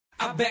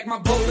I backed my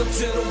boat up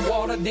to the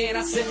water, then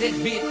I set that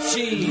bitch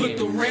in.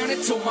 Looked around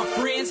and told my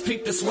friends,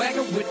 peep the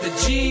swagger with the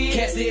G.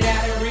 Cast it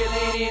out and reel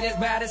it in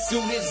about as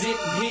soon as it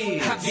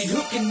hit. I be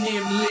hooking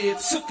them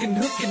lips, hooking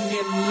them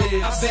lips.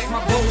 I backed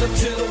my boat up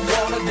to the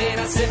water, then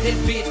I set that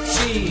bitch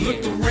in.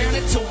 Looked around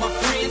and told my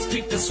friends,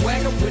 peep the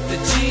swagger with the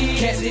G.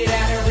 Cast it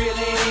out and reel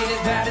it in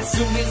about as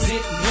soon as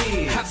it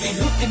hit. I be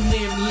hooking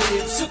them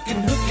lips,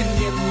 hooking them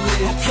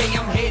lips. Okay,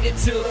 I'm headed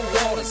to the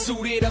water,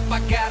 suited up, I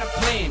got a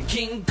plan.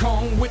 King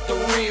Kong with the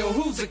real.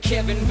 Who's a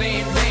Kevin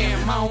Van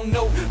Dam? I don't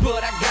know,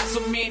 but I got so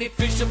many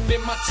fish up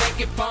in my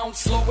tank. If I don't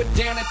slow it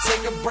down and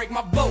take a break,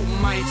 my boat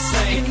might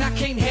sink. And I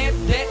can't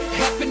have that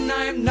happen,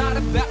 I am not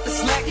about to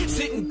slack.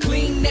 Sitting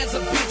clean as a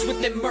bitch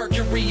with that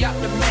mercury out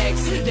the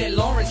max. That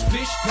Lawrence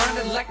fish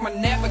grinding like my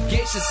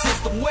navigation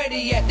system. Where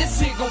they at? This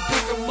here gon'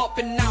 pick them up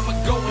and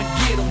I'ma go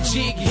and get them.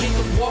 Jig hit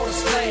the water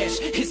splash,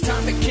 it's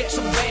time to catch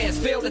some bass.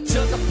 Fail to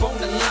tug up on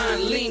the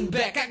line, lean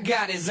back, I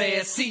got his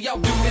ass. See, y'all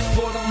do this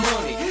for the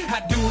money,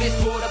 I do this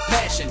for the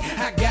passion.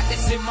 I got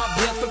this in my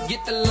blood,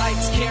 forget the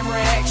lights, camera,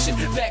 action.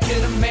 Fact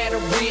of the matter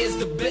is,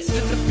 the best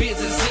in the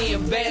business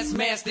in.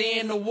 Bassmaster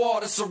in the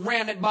water,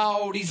 surrounded by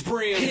all these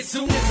brims. As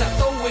soon as I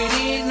throw it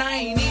in, I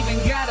ain't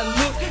even gotta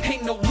look.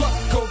 Ain't no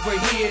luck over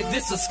here,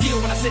 this a skill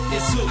when I set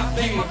this hook. I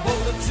back my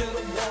boat up to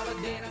the water.